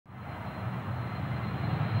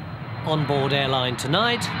On board Airline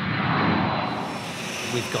tonight,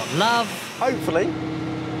 we've got love. Hopefully,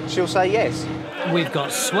 she'll say yes. We've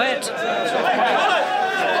got sweat.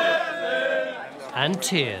 And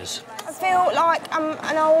tears. I feel like I'm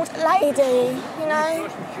an old lady, you know?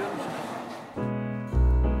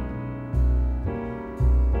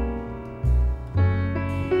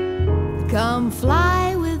 Come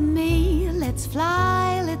fly with me, let's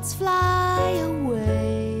fly away.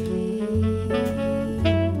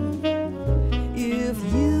 If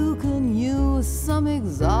you can use some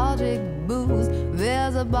exotic booze,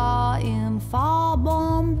 there's a bar in far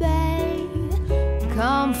Bombay.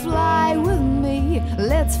 Come fly with me,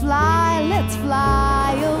 let's fly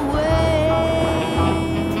away.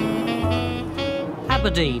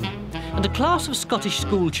 Aberdeen. And a class of Scottish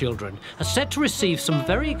school children are set to receive some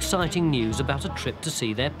very exciting news about a trip to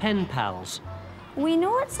see their pen pals. We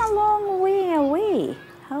know it's a long way away.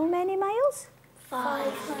 How many miles?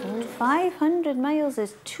 500. 500 miles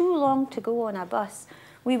is too long to go on a bus.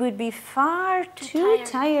 We would be far too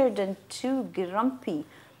tired and too grumpy.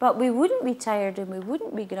 But we wouldn't be tired and we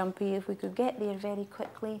wouldn't be grumpy if we could get there very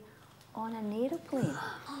quickly on an aeroplane.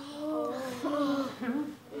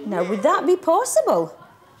 Now, would that be possible?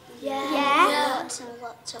 Yeah. Lots and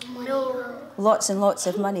lots of money. No. Lots and lots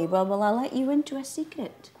of money. Well, will I let you into a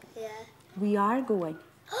secret? Yeah. We are going.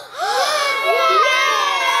 Yay!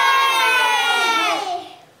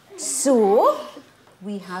 So,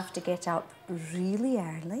 we have to get up really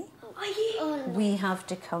early. We have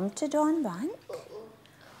to come to Donbank.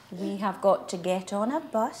 We have got to get on a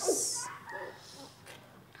bus.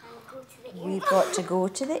 We've got to go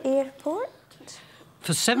to the airport.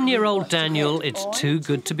 For 7-year-old Daniel, it's too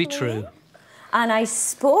good to be true. And I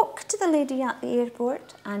spoke to the lady at the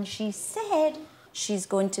airport and she said she's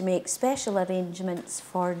going to make special arrangements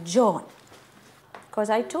for John. Because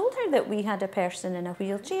I told her that we had a person in a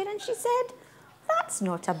wheelchair and she said, that's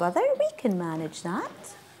not a bother, we can manage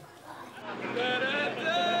that.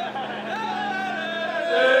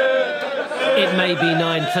 It may be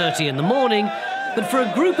 9:30 in the morning, but for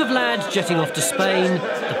a group of lads jetting off to Spain,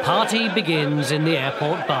 the party begins in the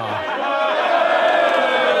airport bar.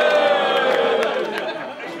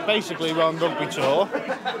 Basically, we're on rugby tour.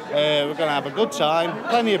 We're going to have a good time,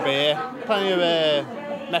 plenty of beer, plenty of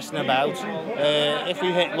messing about. If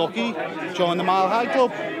we hit lucky, join the Mile High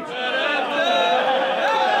Club.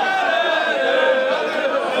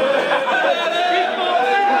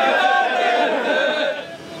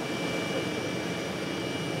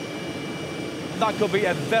 That could be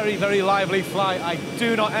a very, very lively flight. I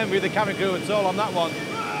do not envy the cabin crew at all on that one.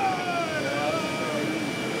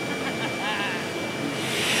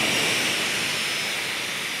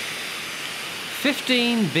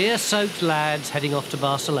 "15 beer-soaked lads heading off to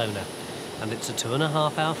Barcelona, and it's a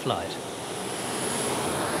 2.5-hour flight.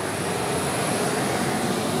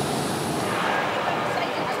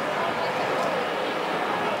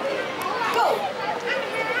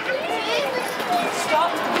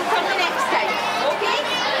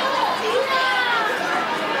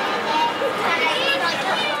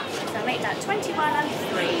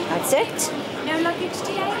 That's it. No luggage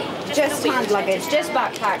today? Just hand luggage, just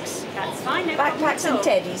backpacks. That's fine, no Backpacks and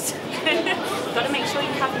teddies. Got to make sure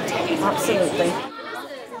you have the teddies. Absolutely.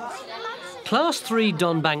 Class 3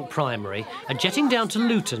 Donbank Primary are jetting down to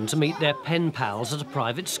Luton to meet their pen pals at a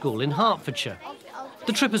private school in Hertfordshire.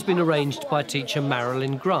 The trip has been arranged by teacher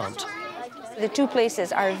Marilyn Grant. The two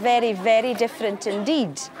places are very, very different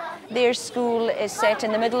indeed. Their school is set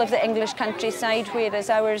in the middle of the English countryside, whereas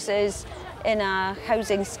ours is in a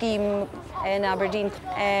housing scheme in Aberdeen.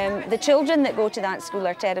 The children that go to that school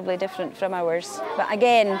are terribly different from ours. But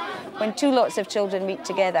again, when two lots of children meet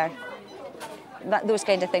together, those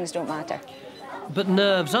kind of things don't matter. But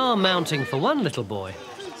nerves are mounting for one little boy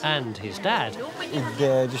and his dad. He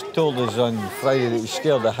just told us on Friday that he's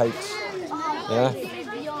scared of heights. Yeah.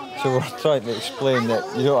 So we're trying to explain that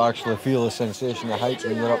you don't actually feel the sensation of heights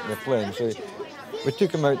when you're up in the plane. So we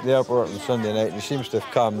took him out to the airport on Sunday night and he seems to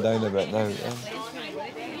have calmed down a bit now. Yeah.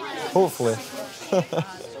 Hopefully.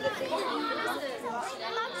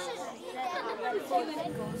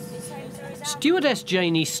 Stewardess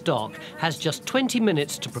Janie Stock has just 20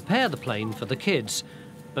 minutes to prepare the plane for the kids,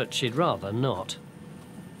 but she'd rather not.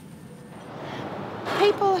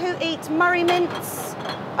 People who eat Murray mints,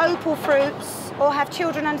 opal fruits, or have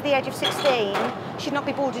children under the age of 16 should not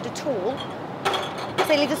be boarded at all.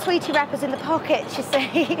 They leave the sweetie wrappers in the pockets, you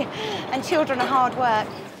see, and children are hard work.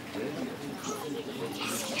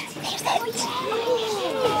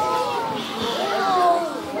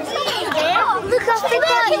 Look up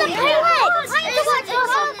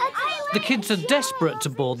the The kids are desperate to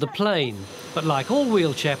board the plane, but like all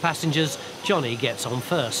wheelchair passengers, Johnny gets on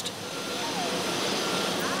first.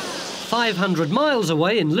 500 miles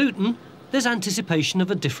away in Luton, there's anticipation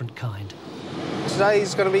of a different kind. Today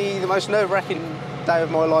is going to be the most nerve-wracking day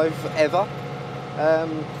of my life ever.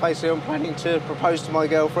 Basically, I'm planning to propose to my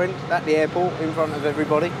girlfriend at the airport in front of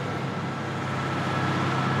everybody.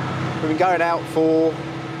 We've been going out for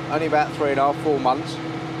only about 3.5, 4 months,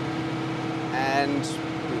 and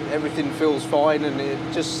everything feels fine and it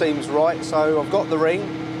just seems right. So I've got the ring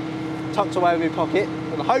tucked away in my pocket,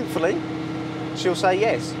 and hopefully she'll say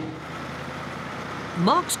yes.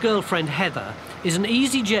 Mark's girlfriend Heather is an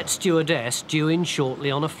EasyJet stewardess due in shortly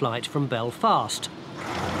on a flight from Belfast.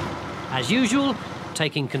 As usual,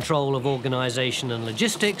 taking control of organisation and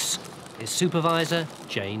logistics is supervisor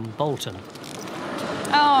Jane Bolton.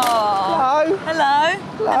 Oh. Hello. Hello.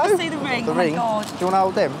 Hello. Let me see the ring. The oh ring? My God. Do you want to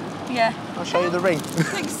hold them? Yeah. I'll show you the ring.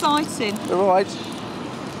 It's exciting. All right.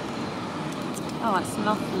 Oh, that's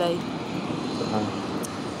lovely.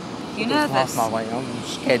 You nervous? My weight, I'm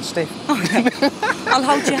scared stiff. I'll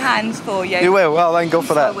hold your hands for you. You will? Well, then go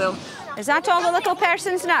for that. I will. Is that all the little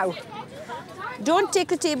persons now? Don't take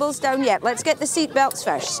the tables down yet. Let's get the seat belts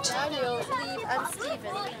first.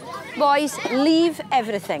 Boys, leave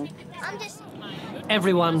everything.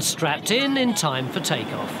 Everyone's strapped in time for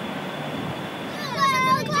takeoff.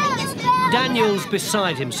 Daniel's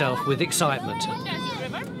beside himself with excitement.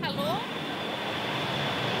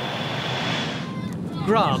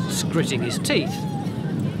 Grant's gritting his teeth.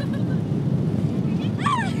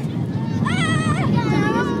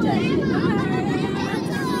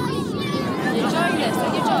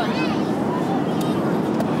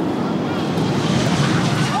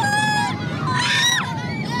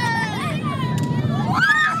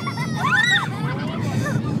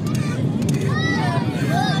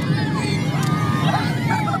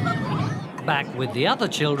 Back with the other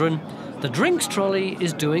children, the drinks trolley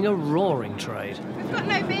is doing a roaring trade. We've got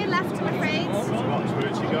no beer left, I'm afraid. What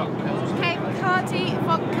spirits you got? Okay, Bacardi,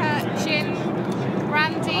 vodka, gin,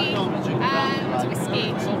 brandy, and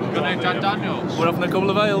whiskey. Good name, Dan Daniel. We're having a couple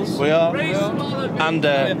of ales. We are. And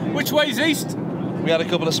which way's east? we had a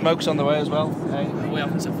couple of smokes on the way as well. We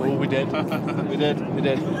haven't said Oh, we did. we did.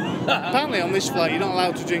 Apparently on this flight you're not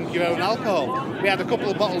allowed to drink your own alcohol. We had a couple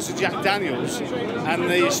of bottles of Jack Daniels and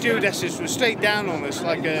the stewardesses were straight down on us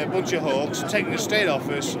like a bunch of hawks, taking us straight off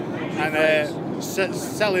us and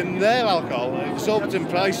selling their alcohol at exorbitant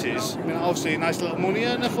prices. I mean, obviously a nice little money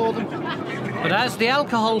earner for them. But as the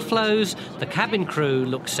alcohol flows, the cabin crew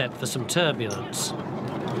looks set for some turbulence.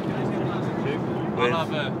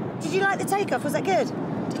 Did you like the takeoff? Was that good?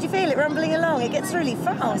 Did you feel it rumbling along? It gets really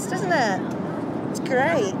fast, doesn't it? It's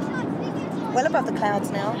great. Well above the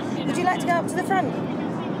clouds now. Would you like to go up to the front?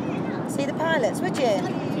 See the pilots, would you?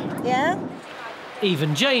 Yeah?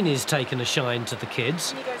 Even Jane is taking a shine to the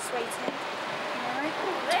kids. Can you go straight in?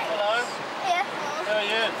 Hello. Yeah. How are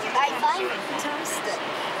you? I'm fine. Fantastic.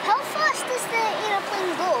 How fast does the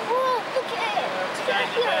aeroplane go? Oh, look at it.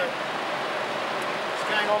 It's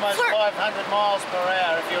going almost 500 miles per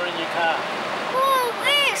hour if you're in your car. Oh,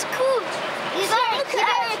 it's cool. You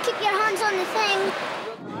better keep your hands on the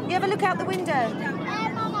thing. You ever look out the window?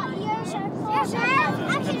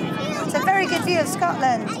 It's a very good view of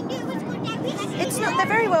Scotland. It's not, they're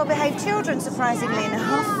very well behaved children, surprisingly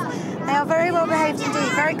enough. They are very well behaved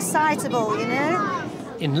indeed, very excitable, you know.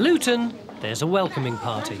 In Luton, there's a welcoming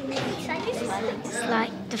party. It's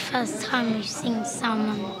like the first time we've seen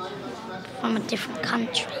someone from a different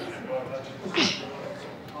country.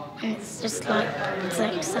 And it's just like so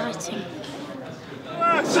exciting.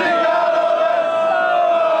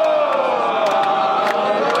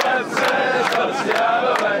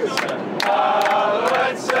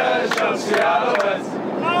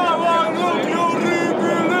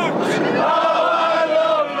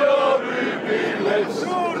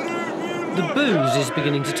 The booze is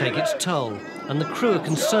beginning to take its toll, and the crew are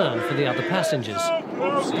concerned for the other passengers.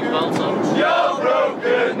 Seatbelts on.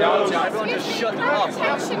 Everyone just shut up.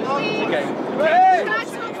 Okay.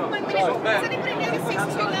 Guys, hold for 1 minute. Has anybody noticed these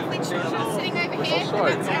two lovely children sitting over here?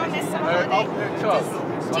 Sorry.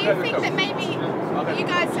 Do you think that maybe you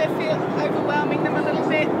guys feel overwhelming them a little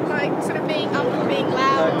bit, like sort of being up and being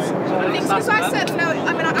loud? Because I certainly know,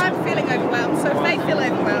 I mean, I'm feeling overwhelmed, so if they feel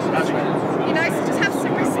overwhelmed, you know, so just have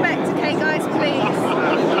some respect, okay, guys, please.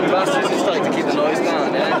 Bastards just like to keep the noise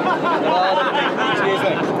down, yeah? Excuse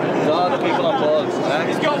me. There's a lot of people on board.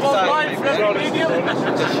 He's got one line for every medium.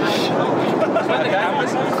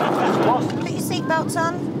 Put your seatbelts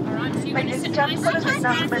on. Ladies and gentlemen, this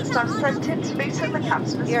announcement stands sent in to Luton. The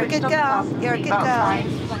captain has You're a good girl. You're a good girl.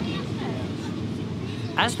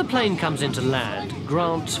 As the plane comes into land,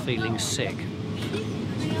 Grant's feeling sick.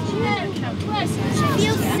 She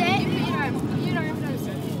feels sick.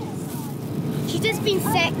 She's just been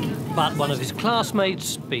sick. But one of his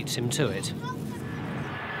classmates beats him to it.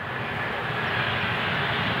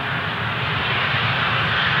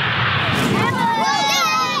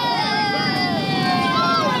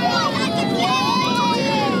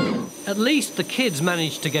 At least the kids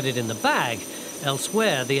managed to get it in the bag.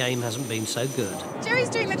 Elsewhere, the aim hasn't been so good. Jerry's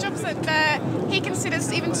doing the jobs that he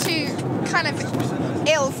considers even too kind of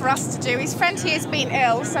ill for us to do. His friend here's been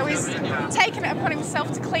ill, so he's taken it upon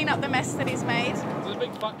himself to clean up the mess that he's made.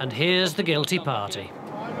 And here's the guilty party.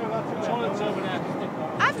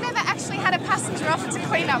 I've never actually had a passenger offer to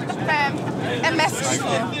clean up a mess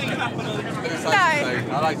before. No.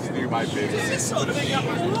 I like to do my bit. Look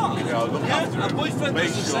after it.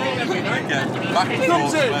 Make sure we get back and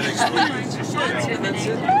forth when it's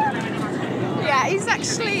Yeah, he's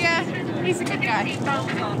actually, he's a good guy.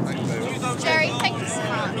 Jerry, thank you so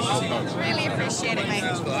much. Really appreciate it, mate.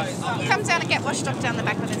 Come down and get washed up down the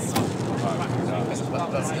back with us.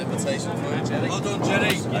 That's an invitation for you, Jerry. Well done,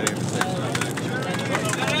 Jerry.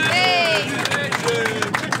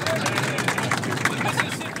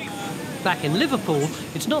 Back in Liverpool,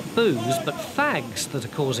 it's not booze, but fags that are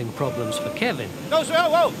causing problems for Kevin. No,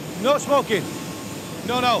 whoa, no smoking.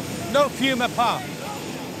 No fume apart.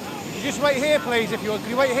 You just wait here, please, if you want.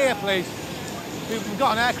 Can you wait here, please? We've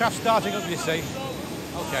got an aircraft starting up, you see.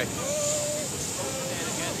 OK.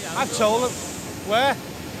 I've told them. Where?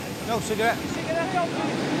 No cigarette.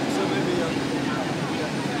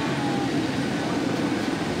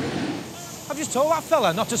 I've just told that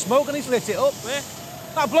fella not to smoke and he's lit it up. Where?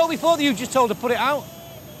 That bloke before you just told to put it out.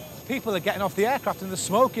 People are getting off the aircraft and they're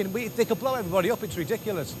smoking. They could blow everybody up. It's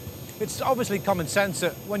ridiculous. It's obviously common sense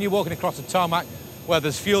that when you're walking across a tarmac where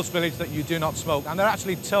there's fuel spillage that you do not smoke, and they're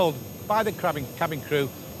actually told by the cabin crew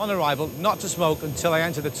on arrival not to smoke until they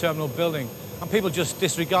enter the terminal building. And people just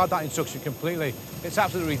disregard that instruction completely. It's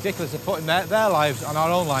absolutely ridiculous. They're putting their lives and our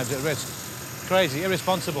own lives at risk. Crazy,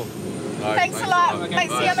 irresponsible. Thanks a lot. Might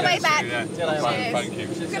see you on the way back. Thank you.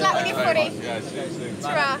 Good luck with your footy.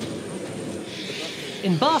 Ta-ra.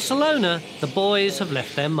 In Barcelona, the boys have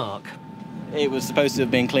left their mark. It was supposed to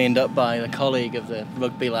have been cleaned up by a colleague of the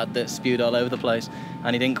rugby lad that spewed all over the place,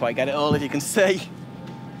 and he didn't quite get it all, if you can see.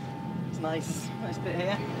 It's nice bit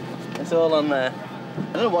here. It's all on there. I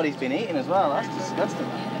don't know what he's been eating as well. That's disgusting.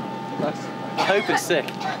 I hope it's sick.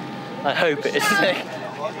 I hope it is sick.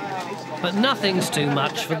 But nothing's too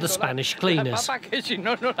much for the Spanish cleaners. ¿Te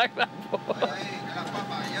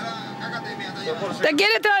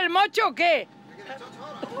quiere traer el mocho o qué?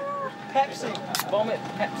 Pepsi vomit,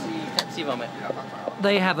 Pepsi vomit.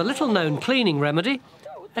 They have a little-known cleaning remedy,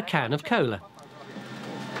 a can of cola.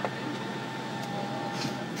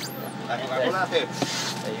 There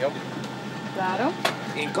you go. Claro.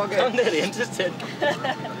 I'm really interested.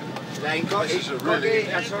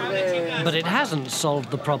 But it hasn't solved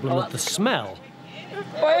the problem of the smell.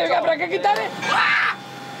 ¿Habrá que quitar?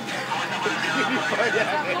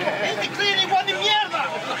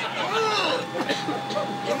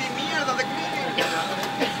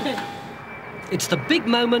 It's the big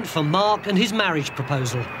moment for Mark and his marriage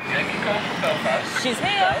proposal. She's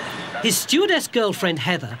here. His stewardess girlfriend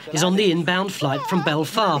Heather is on the inbound flight from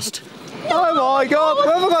Belfast. Oh my God,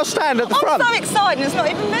 where have I got to stand at the front? I'm so excited, it's not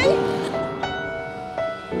even me.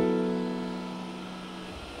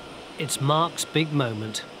 It's Mark's big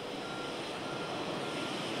moment.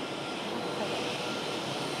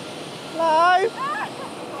 Hello?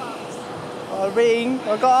 I ring,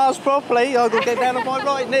 I've got to ask properly, I've got to get down on my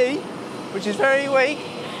right knee, which is very weak.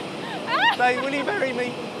 So will you marry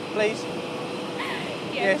me, please?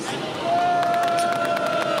 Yes.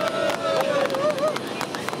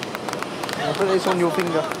 I'll put this on your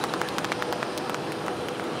finger.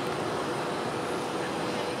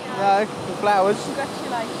 No, the flowers.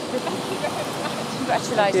 Congratulations.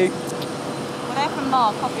 Congratulations. Thank you. Well, they're from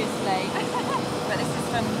Mark, obviously, but this is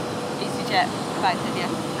from EasyJet, both of you.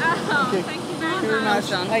 Oh, thank you very very much.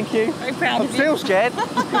 Thank you. Very proud of you. I feel scared.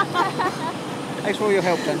 Thanks for all your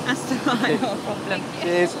help, then. That's all right, not a problem.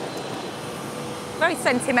 Cheers. Very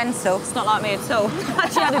sentimental. It's not like me at all. I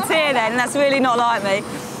actually had a tear then, and that's really not like me.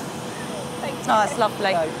 Thank you. Oh, that's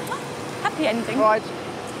lovely. Happy ending. Right.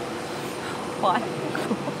 Bye.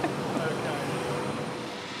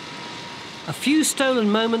 A few stolen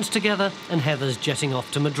moments together and Heather's jetting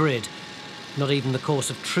off to Madrid. Not even the course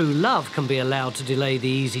of true love can be allowed to delay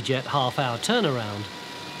the EasyJet half-hour turnaround.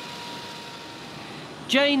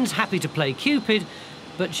 Jane's happy to play Cupid,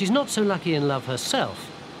 but she's not so lucky in love herself.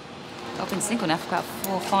 I've been single now for about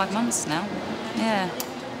 4 or 5 months now. Yeah.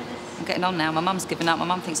 I'm getting on now. My mum's given up. My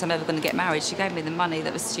mum thinks I'm never going to get married. She gave me the money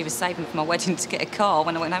that she was saving for my wedding to get a car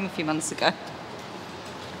when I went home a few months ago.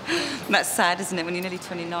 And that's sad, isn't it, when you're nearly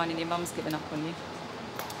 29 and your mum's given up on you?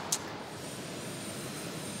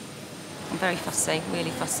 I'm very fussy, really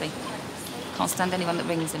fussy. Can't stand anyone that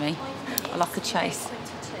rings me. I like a chase.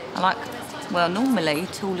 I like, well, normally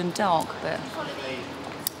tall and dark, but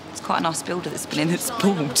it's quite a nice builder that's been in that's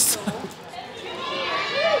bald, so.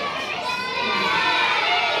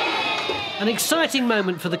 An exciting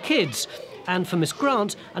moment for the kids, and for Miss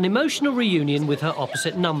Grant, an emotional reunion with her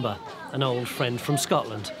opposite number, an old friend from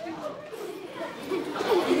Scotland.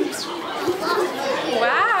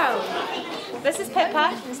 Wow! This is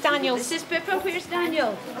Pippa, it's Daniel. This is Pippa, where's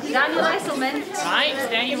Daniel? Daniel Esselman. Right,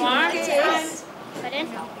 there you are. Yes.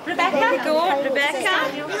 Rebecca. There we go,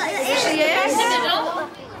 Rebecca. There she is.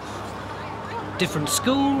 Different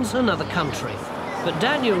schools, another country. But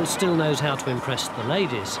Daniel still knows how to impress the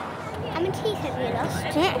ladies. How many teeth have you lost?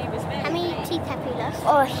 How many teeth have you lost?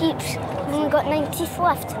 Oh, heaps. We've only got 94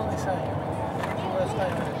 left.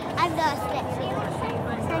 I've lost, let's see.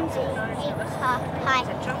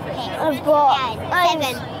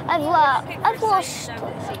 I've lost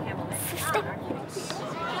 50.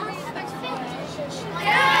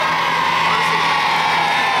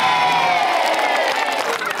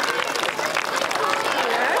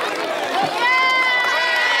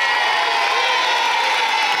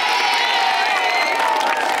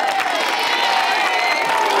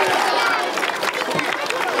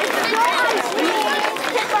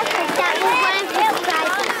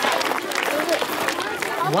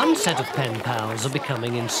 One set of pen pals are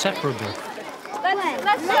becoming inseparable.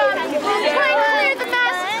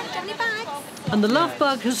 And the love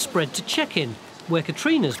bug has spread to check-in, where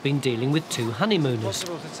Katrina's been dealing with two honeymooners.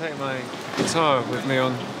 Possible to take my guitar with me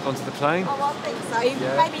onto the plane? Oh, I think so.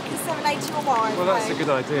 Yeah. Maybe you can serenade your wife. Well, that's a good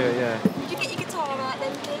idea, yeah. Could you get your guitar out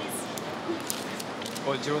then, please?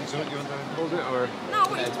 What, do you want to hold it, or...? No,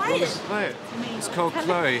 what are you playing? Let's play it. It's called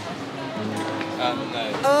Chloe. No.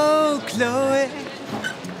 Oh, Chloe,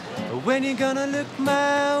 when you gonna look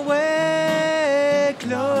my way,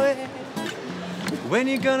 Chloe? When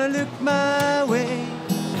you gonna look my way?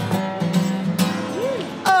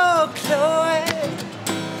 Oh, Chloe,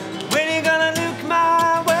 when you gonna look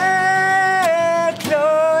my way,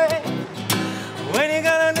 Chloe? When you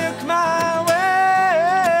gonna look my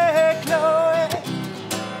way, Chloe?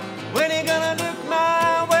 When you gonna look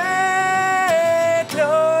my way,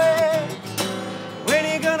 Chloe? When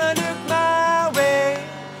you gonna look my way?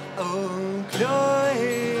 Oh, Chloe.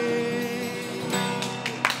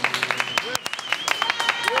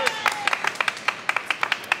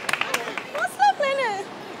 What's lovely, isn't it?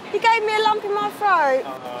 You gave me a lump in my throat.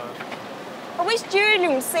 I wish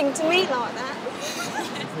Julian would sing to me like that.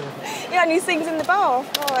 He only sings in the bath.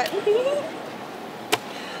 Right.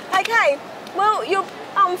 Okay, well,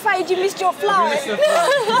 I'm afraid you missed your flight. No,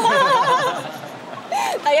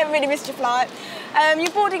 you haven't really missed your flight.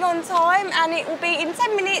 You're boarding on time, and it will be in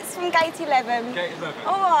 10 minutes from gate 11. Gate 11.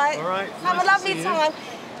 All right. All right. Have Nice a lovely to see you. time.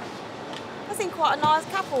 I think quite a nice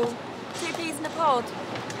couple. 2 peas in a pod.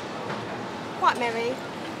 Quite merry.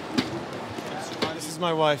 This is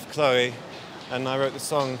my wife, Chloe, and I wrote the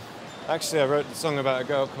song. Actually, I wrote the song about a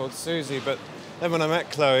girl called Susie, but then when I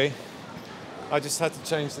met Chloe, I just had to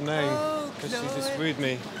change the name because she just wooed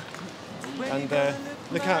me. And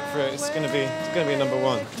look out for it. It's going to be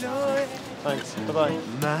 #1. Thanks. Bye-bye.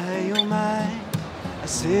 My, oh my, I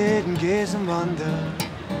sit and gaze and wonder.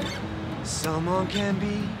 Someone can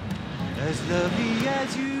be as lovely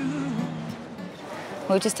as you.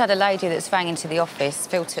 We just had a lady that's rang into the office,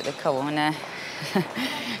 Phil took the call, and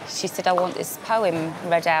she said, I want this poem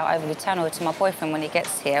read out over the tunnel to my boyfriend when he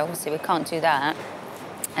gets here. Obviously, we can't do that.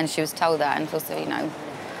 And she was told that, and Phil said, you know,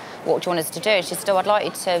 what do you want us to do? And she said, oh, I'd like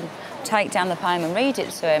you to take down the poem and read it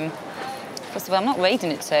to him. I said, well, I'm not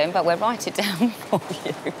reading it to him, but we'll write it down for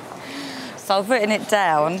you. So I've written it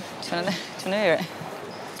down. Do you want to hear it?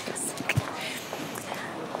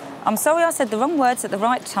 I'm sorry I said the wrong words at the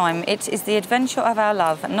right time. It is the adventure of our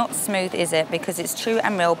love. Not smooth, is it? Because it's true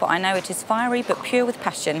and real, but I know it is fiery but pure with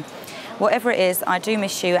passion. Whatever it is, I do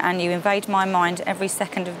miss you, and you invade my mind every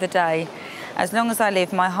second of the day. As long as I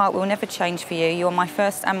live, my heart will never change for you. You are my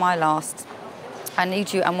first and my last. I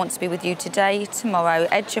need you and want to be with you today, tomorrow,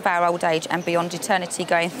 edge of our old age, and beyond eternity,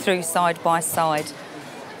 going through side by side.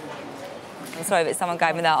 I'm sorry, but if someone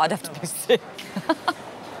gave me that, I'd have to be sick. God.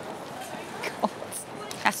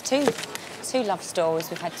 That's two love stories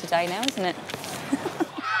we've had today now, isn't it?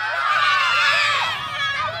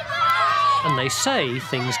 And they say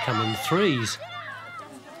things come in threes.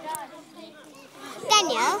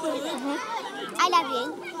 Daniel, I love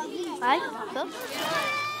you.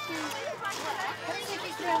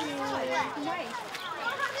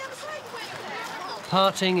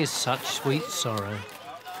 Parting is such sweet sorrow.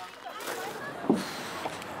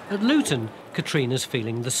 At Luton, Katrina's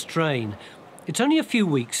feeling the strain. It's only a few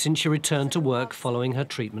weeks since she returned to work following her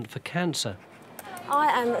treatment for cancer. I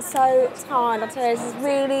am so tired, I tell you, this has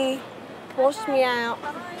really washed me out.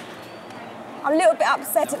 I'm a little bit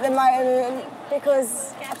upset at the moment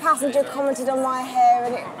because a passenger commented on my hair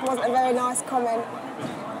and it wasn't a very nice comment.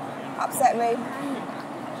 Upset me.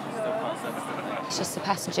 It's just the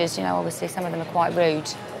passengers, you know, obviously some of them are quite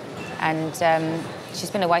rude and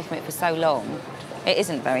she's been away from it for so long. It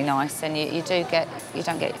isn't very nice and you're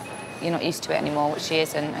not used to it anymore, which she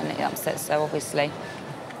is, and it upsets her, obviously.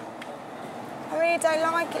 I really don't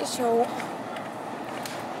like it, Shaw.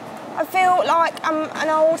 I feel like I'm an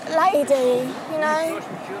old lady, you know?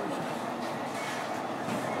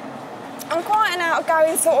 I'm quite an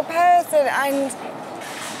outgoing sort of person and,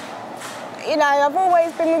 you know, I've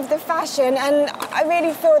always been with the fashion and I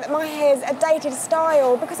really feel that my hair's a dated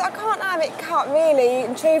style because I can't have it cut, really,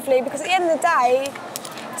 and truthfully, because at the end of the day,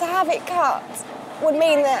 to have it cut would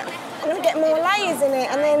mean that I'm going to get more layers in it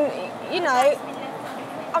and then, you know,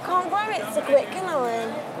 I can't grow it so quick, can I?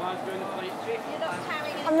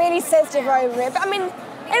 I'm really sensitive over it, but I mean,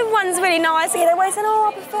 everyone's really nice here. They're always saying,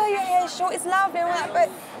 oh, I prefer your hair short, it's lovely and all that, but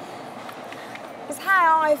it's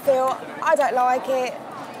how I feel. I don't like it.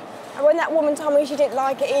 And when that woman told me she didn't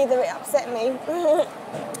like it either, it upset me.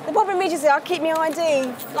 The problem is, you see, I keep my ID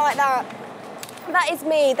like that. That is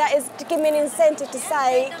me. That is to give me an incentive to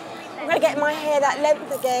say, I'm going to get my hair that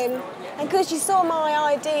length again. And because she saw my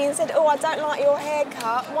ID and said, oh, I don't like your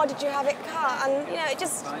haircut, why did you have it cut? And, you know, it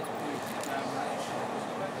just...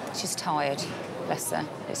 She's tired, bless her.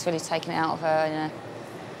 It's really taken it out of her. And,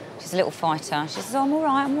 she's a little fighter. She says, oh, I'm all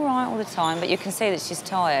right all the time. But you can see that she's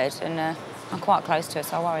tired and I'm quite close to her,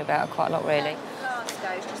 so I worry about her quite a lot, really.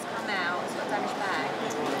 Glasgow's just come out. He's got a damaged bag.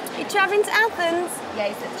 You're travelling to Athens?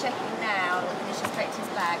 Yeah, he's at checking now. He's just picked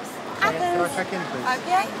his bags. Athens? Can I check in, please?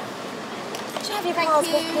 Okay. Do you have your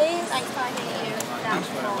passport, please? Thanks,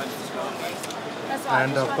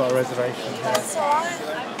 and I've got a reservation. That's all right.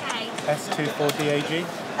 Okay. S24DAG.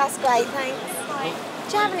 That's great, thanks.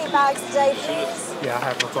 Do you have any bags today, please? Yeah, I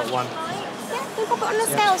have. I've got one. Yeah, you can pop it on the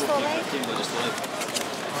scales for me.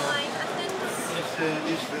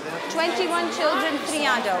 21 children, 3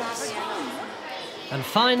 adults. And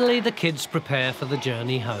finally, the kids prepare for the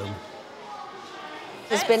journey home.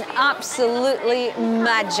 It's been absolutely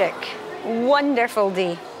magic. Wonderful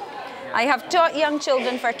day. I have taught young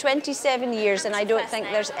children for 27 years and I don't think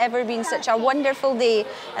there's ever been such a wonderful day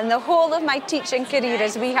in the whole of my teaching career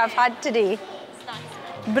as we have had today.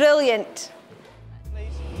 Brilliant.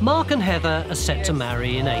 Mark and Heather are set to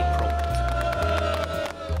marry in April.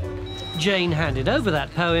 Jane handed over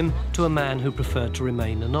that poem to a man who preferred to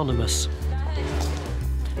remain anonymous.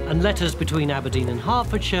 And letters between Aberdeen and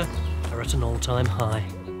Hertfordshire are at an all-time high.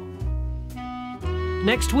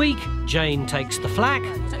 Next week, Jane takes the flak.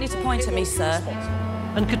 You don't need to point at me, sir.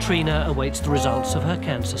 And Katrina awaits the results of her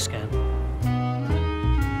cancer scan.